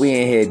building, yo. We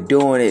in here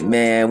doing it,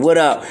 man. What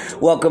up?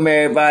 Welcome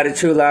everybody to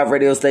True Live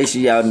Radio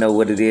Station. Y'all know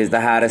what it is, the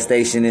hottest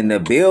station in the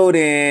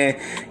building.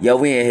 Yo,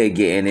 we in here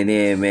getting it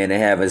in, man,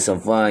 and having some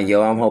fun.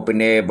 Yo, I'm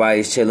hoping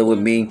everybody's chilling with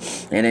me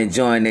and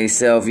enjoying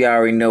themselves. Y'all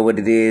already know what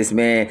it is,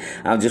 man.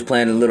 I'm just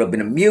playing a little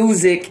bit of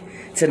music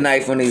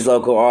tonight from these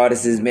local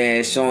artists,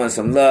 man, showing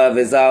some love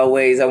as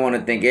always. I want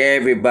to thank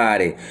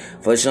everybody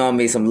for showing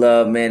me some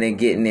love, man, and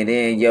getting it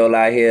in, yo,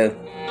 out here.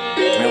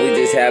 And we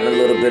just having a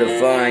little bit of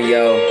fun,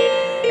 yo.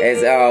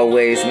 As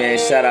always, man,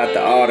 shout out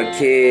to all the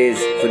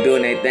kids for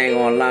doing their thing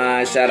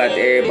online. Shout out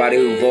to everybody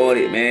who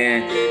voted,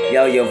 man.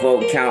 Yo, your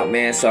vote count,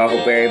 man. So I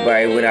hope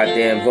everybody went out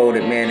there and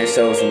voted, man, and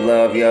showed some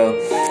love, yo.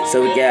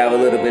 So we can have a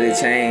little bit of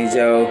change,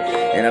 yo.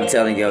 And I'm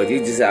telling yo, you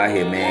just out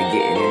here, man,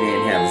 getting it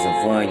in, having some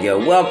fun, yo.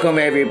 Welcome,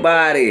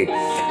 everybody.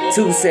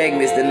 2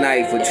 segments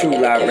tonight for True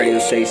Live Radio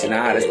Station, the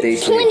hottest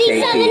station in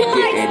KP,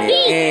 getting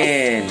it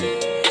in.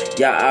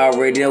 Y'all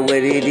already know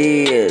what it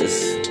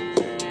is.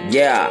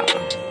 Yeah.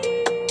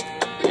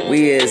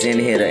 We is in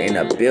here in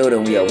the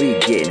building. We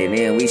getting it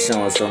in. We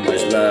showing so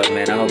much love,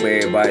 man. I hope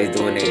everybody's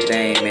doing their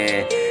thing,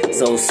 man.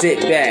 So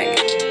sit back,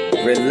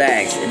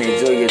 relax, and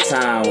enjoy your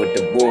time with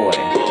the boy,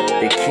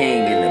 the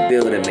king in the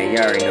building, man.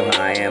 Y'all already know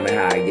how I am and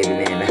how I get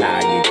it in and how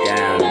I get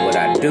down and what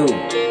I do.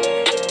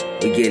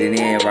 We getting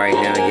in right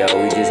now, yo.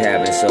 We just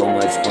having so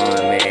much fun,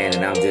 man.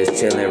 And I'm just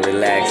chilling,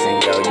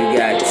 relaxing, yo. You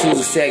got 2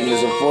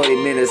 segments of 40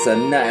 minutes of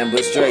nothing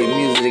but straight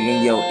music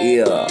in your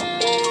ear.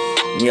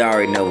 You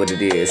already know what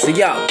it is. So,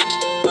 yo,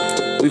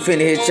 we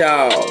finna hit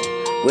y'all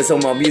with some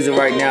more music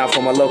right now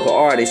from a local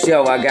artist.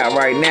 Yo, I got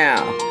right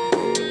now.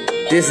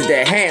 This is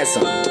that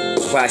Handsome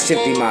by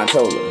Shifty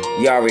Montola.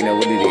 You already know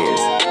what it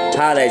is.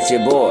 Holla at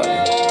your boy.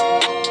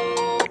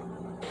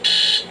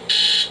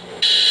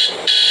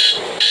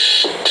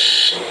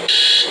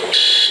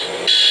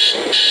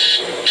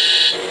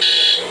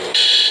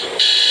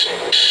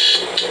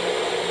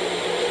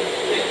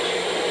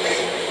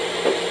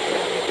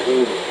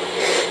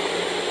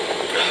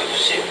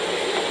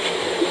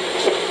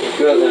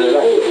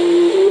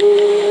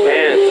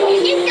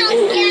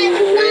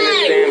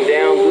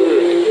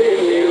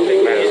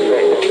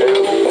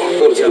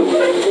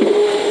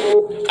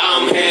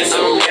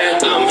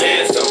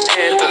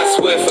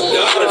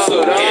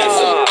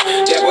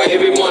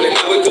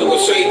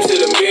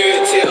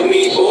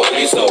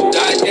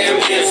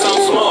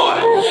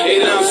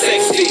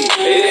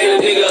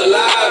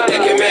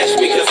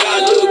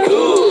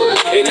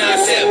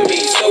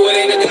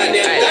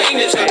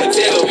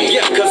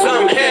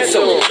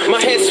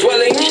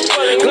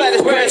 Glad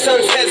it's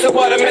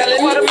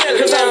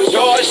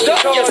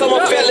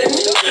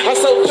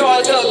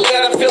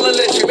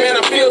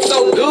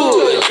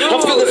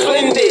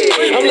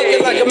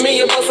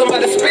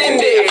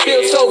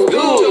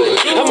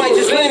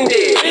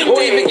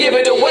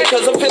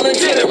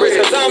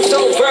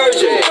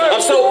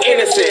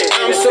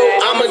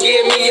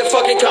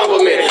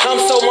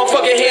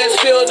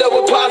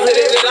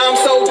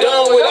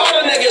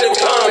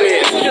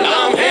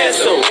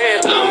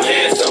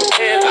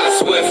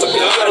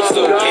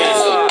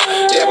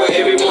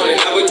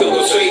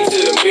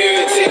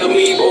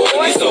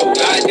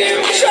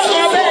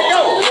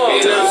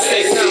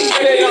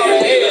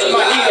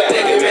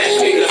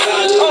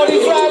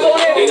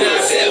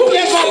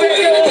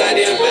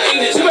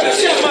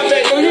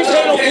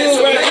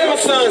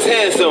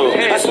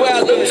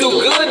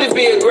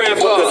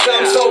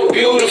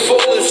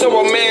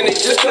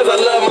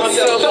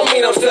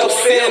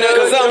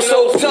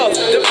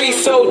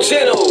so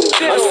gentle.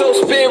 I'm so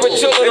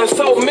spiritual and I'm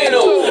so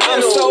mental.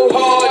 I'm so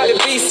hard to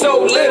be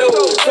so little.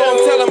 So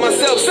I'm telling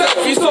myself, self,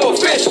 you so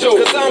official.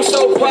 Cause I'm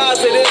so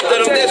positive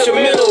that I'm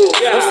detrimental.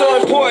 I'm so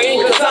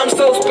important cause I'm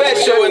so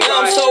special. And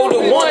I'm so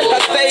the one,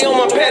 I stay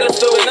on my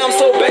pedestal. And I'm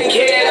so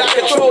bankhead, I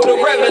control the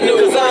revenue.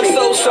 Cause I'm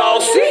so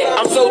saucy,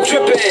 I'm so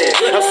drippin'.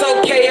 I'm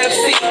so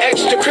KFC,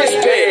 extra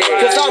crispy.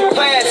 Cause I'm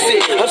classy,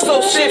 I'm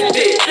so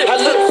shifted. I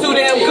look too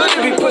damn good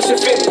to be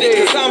pushing 50.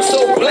 Cause I'm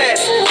so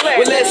blessed,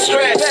 with less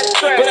stress.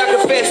 But I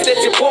confess that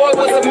your boy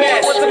was a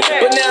mess.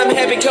 But now I'm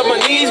happy cause my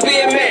needs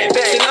being met.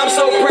 And I'm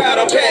so proud,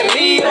 I'm patting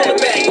me on the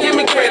back. Give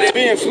me credit.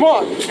 Being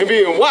smart and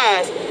being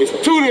wise is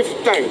two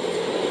different things.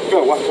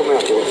 Yo, watch come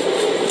out, boy.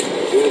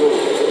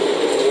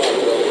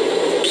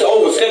 It's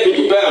overstepping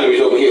your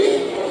boundaries over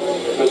here.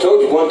 I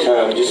told you one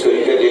time, just because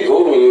you got that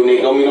gold on you,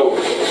 nigga, don't mean no. I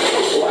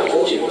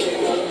told you.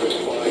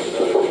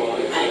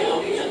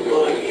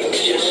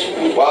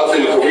 While I was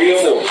in Korea,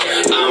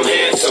 I'm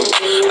handsome.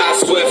 I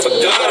swear for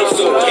God, I'm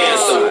so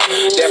handsome.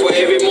 That's why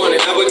every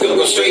morning I would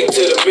go straight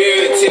to the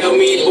mirror and tell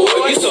me,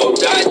 boy, you so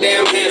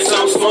goddamn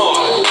handsome,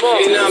 smart,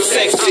 and I'm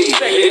sexy.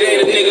 It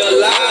ain't a nigga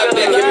alive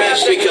that can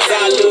match me, cause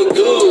I look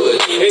good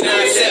and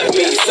I accept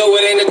me. So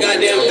it ain't a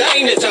goddamn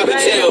thing that y'all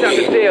can tell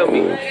me.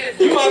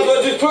 You might as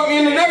well just put me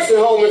in the nursing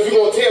home if you're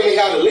gonna tell me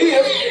how to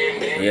live.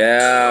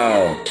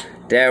 Yo,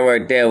 that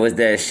right there was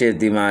that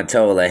Shifty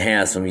Montola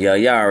handsome, yo.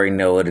 Y'all already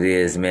know what it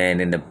is, man.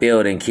 In the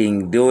building,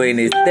 King doing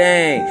his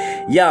thing.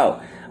 Yo,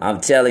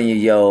 I'm telling you,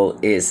 yo,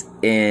 it's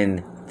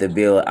in the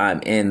build.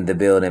 I'm in the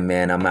building,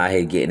 man. I'm out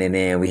here getting it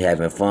in. We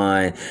having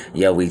fun.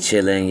 Yo, we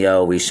chilling.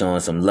 Yo, we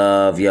showing some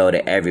love, yo,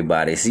 to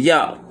everybody. So,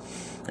 yo,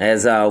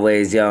 as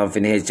always, y'all, I'm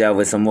finna hit y'all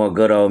with some more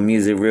good old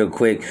music real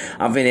quick.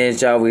 I'm finna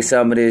hit y'all with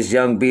some of this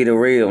Young B the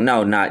Real.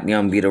 No, not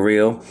Young B the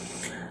Real.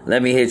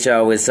 Let me hit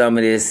y'all with some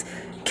of this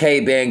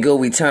K-Band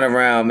Gooey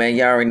turnaround, man.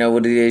 Y'all already know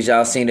what it is.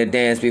 Y'all seen the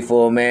dance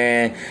before,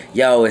 man.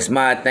 Yo, it's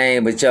my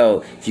thing, but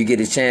yo, if you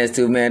get a chance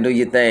to, man, do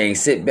your thing.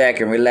 Sit back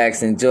and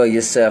relax, enjoy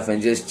yourself,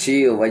 and just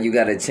chill while you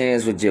got a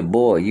chance with your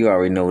boy. You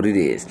already know what it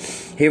is.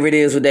 Here it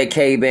is with that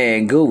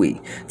K-Band Gooey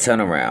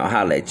turnaround.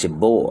 Holla at your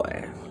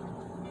boy.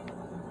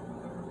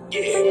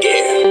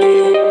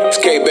 It's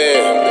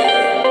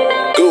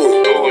K-Band.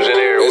 Gooey.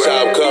 That's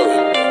how I'm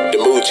coming. The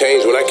mood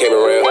changed when I came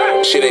around.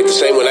 Shit ain't the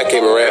same when I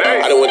came around.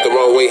 I done went the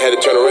wrong way, had to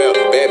turn around.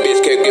 Bad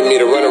bitch kept giving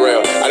me the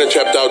runaround. I done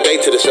trapped all day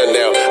to the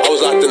sundown. I was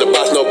locked in the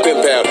box, no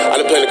pimp pal.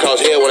 I done planned to cause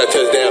hell when I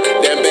touched down.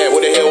 Damn bad,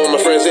 where the hell were my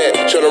friends at?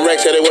 Show them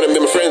racks, how they wanna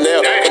be my friends now.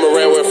 Come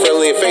around with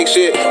friendly and fake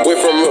shit. Went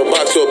from a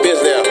box to a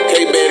biz now.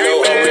 K-Band, no,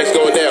 all racks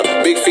going down.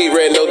 Big feet,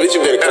 red nose, bitch, you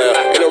better clown.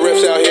 Ain't no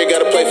refs out here,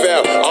 gotta play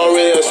foul. I don't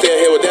really understand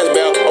here what that's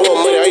about. I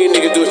want money, all you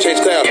niggas do is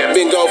chase clout.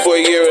 Been gone for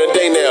a year and a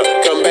day now.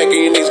 Come back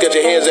and you niggas got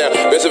your hands out.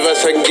 Best of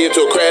us I can give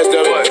to a crash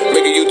dummy.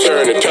 Make a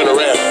U-turn and turn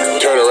around.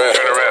 Turn around.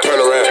 Turn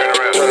around.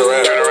 Turn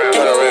around. Turn around.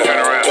 Turn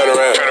around. Turn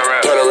around.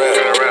 Turn around.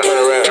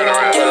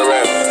 Turn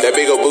around. That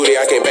big old booty,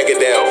 I can't back it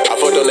down. I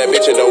fucked on that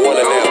bitch and don't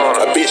want her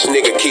now. A bitch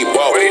nigga keep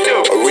walking.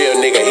 A real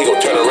nigga, he gon'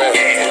 turn around.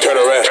 Turn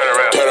around.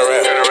 Turn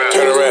around.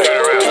 Turn around.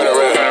 Turn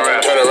around.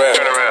 Turn around.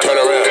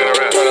 Turn around.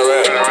 Turn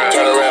around.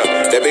 Turn around.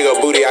 That big old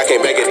booty, I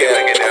can't back it down.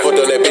 I fucked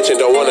on that bitch and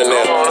don't want her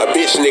now. A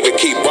bitch nigga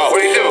keep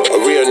walking. A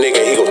real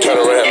nigga, he gon'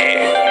 turn around.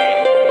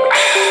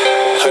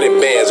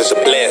 100 bands, it's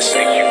a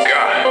blessing.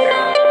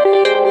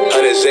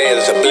 100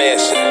 Zans, it's a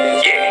blessing.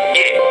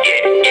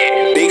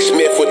 Big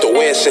Smith with the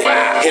Wesson.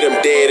 Hit him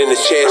dead in the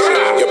chest.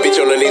 Your bitch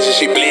on her knees and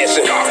she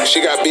blessing. She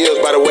got bills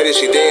by the way that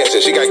she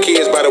dancing. She got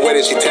kids by the way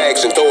that she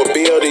taxing. Throw a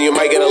bill, then you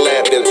might get a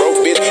lap. Then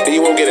broke bitch, then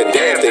you won't get a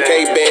damn thing.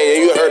 K-Band,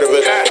 yeah, you heard of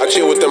us. I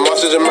chill with the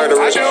monsters and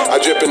murderers.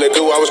 I drip in the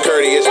goo, I was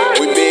courteous.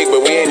 We big,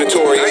 but we ain't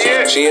notorious.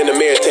 She in the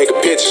mirror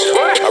taking pictures.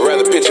 I'd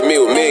rather picture me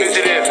with me.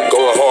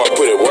 Going hard,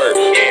 put in work.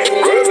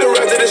 Rub the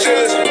rest of the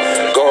shillers.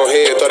 Go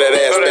ahead, throw that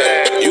ass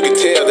back. You can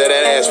tell that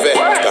ass fat.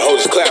 The hoe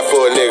just clap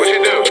for a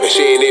nigga. And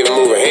she ain't even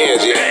moving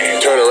hands yet.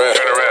 Turn around,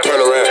 turn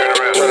around,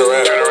 turn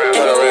around, turn around,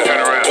 turn around,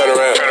 turn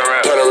around,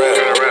 turn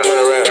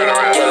around,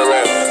 turn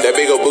around. That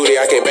big old booty,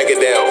 I can't back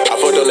it down.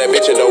 I fucked on that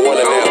bitch and don't want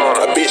her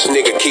now. A bitch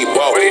nigga keep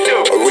walking.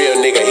 A real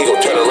nigga, he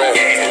gon' turn around,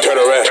 turn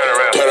around,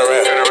 turn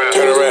around,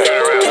 turn around, turn around,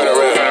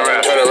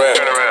 turn around,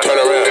 turn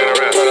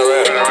around, turn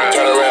around,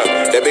 turn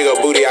around. That big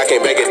old booty, I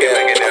can't back it down.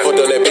 I fucked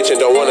on that bitch and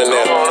don't want her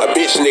now. A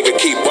bitch nigga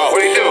keep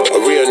walking.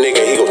 A real nigga,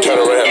 he gon' turn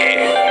around.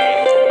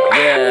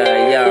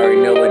 Yeah, y'all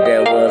already know what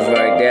that was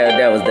right there.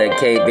 That was that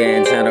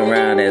K-Band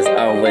turnaround as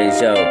always,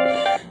 yo.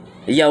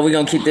 Yo, we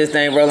gonna keep this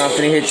thing rolling. I'm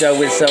finna hit y'all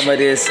with some of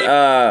this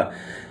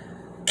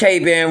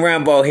K-Band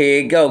Rambo.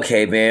 Here you go,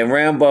 K-Band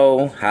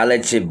Rambo. Holla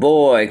at your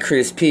boy,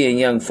 Chris P and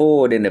Young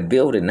Ford in the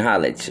building.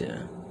 Holla at you.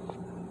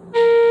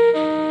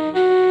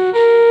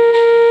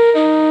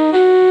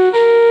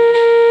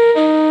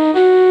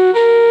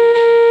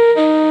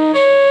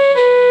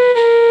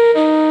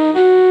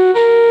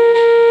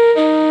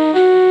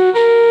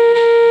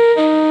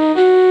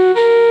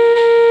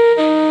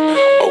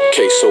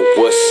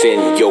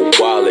 In your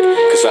wallet,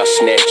 cause I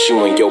snatch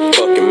you and your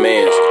fucking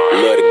mans.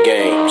 Love the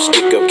game,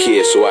 stick up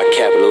kids, so I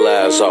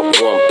capitalize off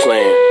one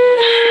plan.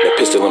 That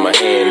pistol in my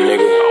hand,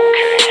 nigga.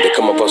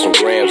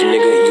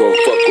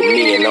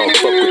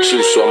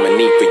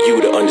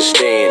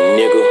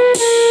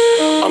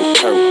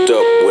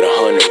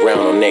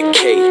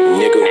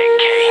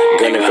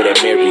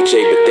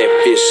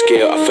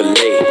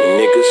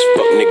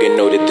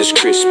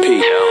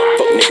 SP.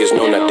 Fuck niggas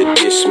know not to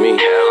diss me.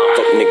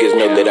 Fuck niggas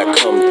know that I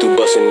come through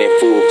bustin' that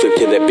full clip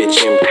till that bitch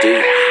empty.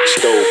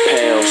 Stole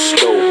pounds,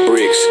 stole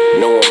bricks.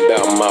 Know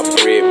about my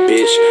bread,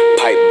 bitch.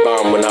 Pipe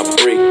bomb when I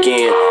break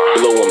in.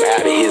 Blow him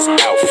out of his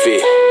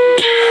outfit.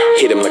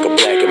 Hit him like a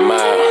black and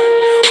mild.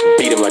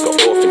 Beat him like an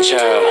orphan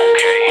child.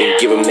 Then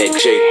give him that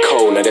J.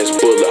 Cole. Now that's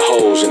bullet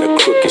holes and a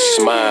crooked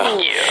smile.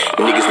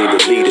 Niggas need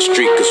to leave the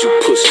street cause you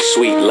pussy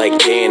sweet like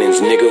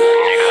Gannon's, nigga.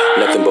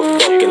 Nothing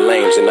but fucking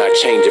lames and I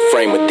change the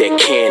frame with that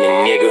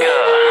cannon, nigga.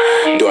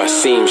 Do I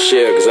seem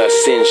shell cause I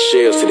send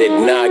shells to that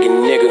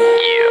noggin, nigga?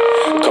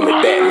 Call me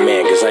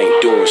Batman cause I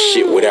ain't doing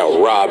shit without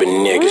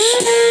robbing niggas.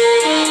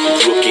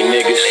 Rookie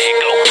niggas.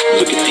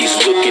 Look at these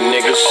looking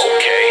niggas.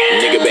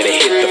 Nigga better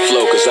hit the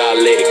flow cause I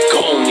let it go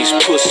on these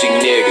pussy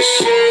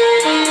niggas.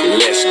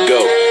 Let's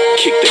go.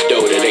 Kick the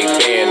door that they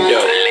band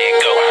up.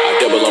 I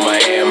double on my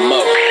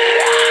ammo.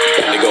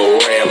 Got to go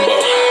Rambo.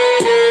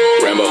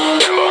 Rambo.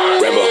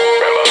 Rambo.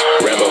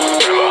 Rambo.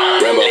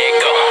 Rambo.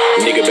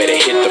 Nigga better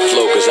hit the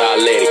flow cause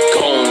I let it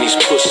go on these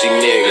pussy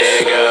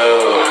niggas.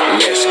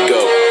 Let's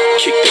go.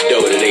 Kick the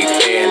door that they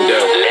band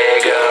up.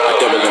 I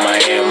double on my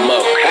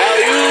ammo.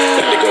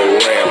 Got to go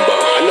Rambo.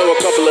 I know a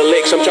couple of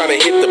licks, I'm trying to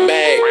hit the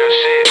bag.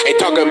 Ain't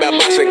talking about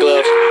boxing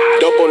gloves.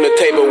 Dope on the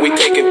table, we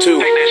taking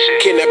two.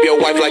 Kidnap your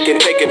wife like in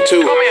Taken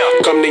 2.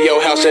 Come to your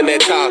house in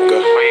that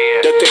Tonka.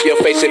 Duck tip your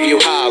face if you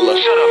holler.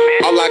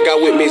 All I got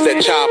with me is that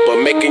chopper,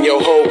 making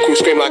your whole crew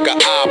scream like an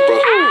opera.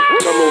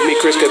 Come with me,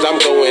 Chris, cause I'm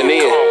going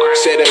in.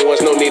 Said it once,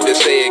 no need to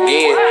say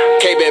again.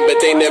 K-Band, but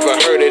they never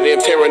heard of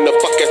them. Tearing the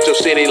fuck out your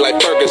city like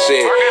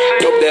Ferguson.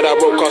 Dope that I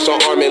wrote cost on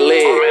arm and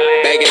leg.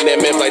 Bagging that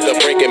meth like the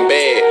Breaking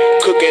Bad.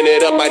 Cooking it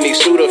up, I need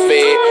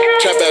Sudafed.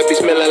 Trap out be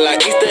smelling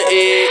like Easter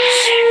eggs.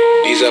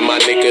 These are my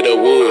neck of the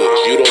woods.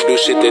 You don't do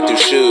shit that you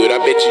should. I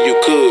bet you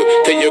could.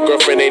 Tell your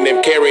girlfriend ain't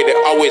them carry.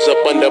 They're always up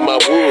under my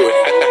wood.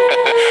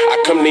 I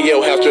come to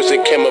your house dressed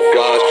in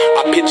camouflage.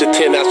 I pitch a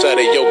 10 outside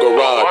of your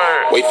garage.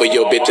 Wait for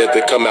your bitch to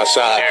come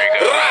outside.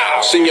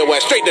 Send your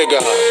ass straight to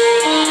God.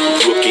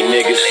 Rookie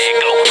niggas.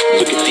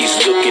 Look at these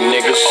looking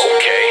niggas.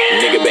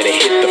 Nigga better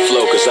hit the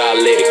flow cause I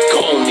let it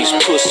go on these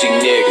pussy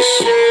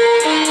niggas.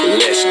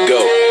 Let's go.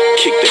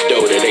 Kick the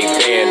door that they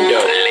band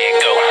up.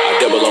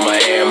 I double on my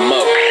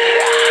ammo.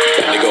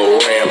 Got to go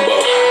Rambo.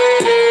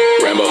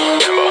 Rambo.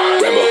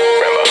 Rambo. Rambo.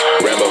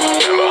 Rambo.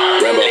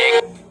 Rambo.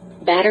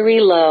 Battery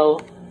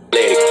low.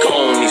 Let it go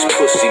on these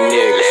pussy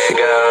niggas.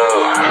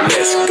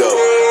 Let's go.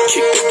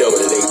 Kick the door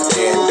that they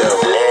band up.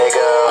 I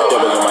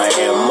double on my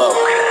ammo.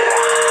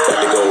 Got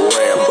to go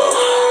Rambo.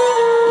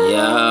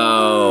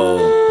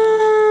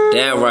 Yo,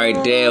 that right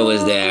there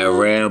was that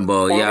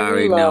Rambo. Y'all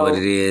already know what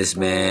it is,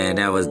 man.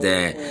 That was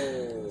that.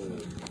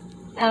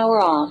 Power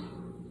off.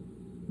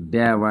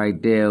 That right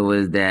there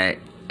was that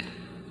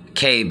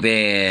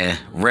K-Band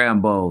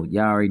Rambo.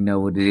 Y'all already know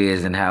what it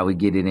is and how we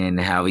get it in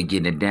and how we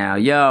get it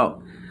down.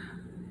 Yo,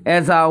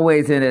 as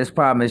always, and as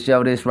promised,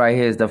 yo, this right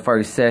here is the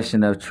first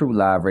session of True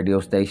Live Radio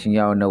Station.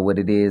 Y'all know what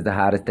it is, the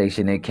hottest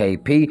station in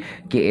KP.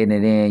 Getting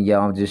it in,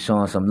 yo, I'm just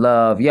showing some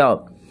love.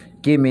 Yo,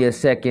 give me a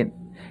second,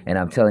 and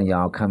I'm telling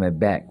y'all I'm coming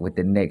back with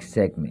the next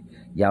segment.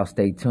 Y'all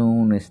stay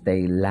tuned and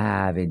stay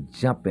live and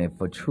jumping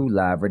for True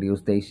Live Radio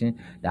Station,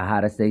 the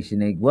hottest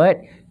station in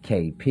what?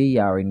 KP.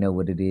 Y'all already know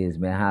what it is,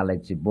 man. Holla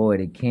at your boy,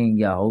 the king,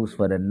 your host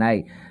for the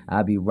night.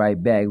 I'll be right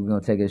back. We're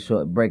going to take a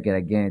short break, and I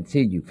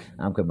guarantee you,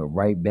 I'm coming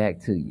right back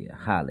to you.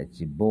 Holla at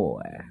your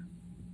boy.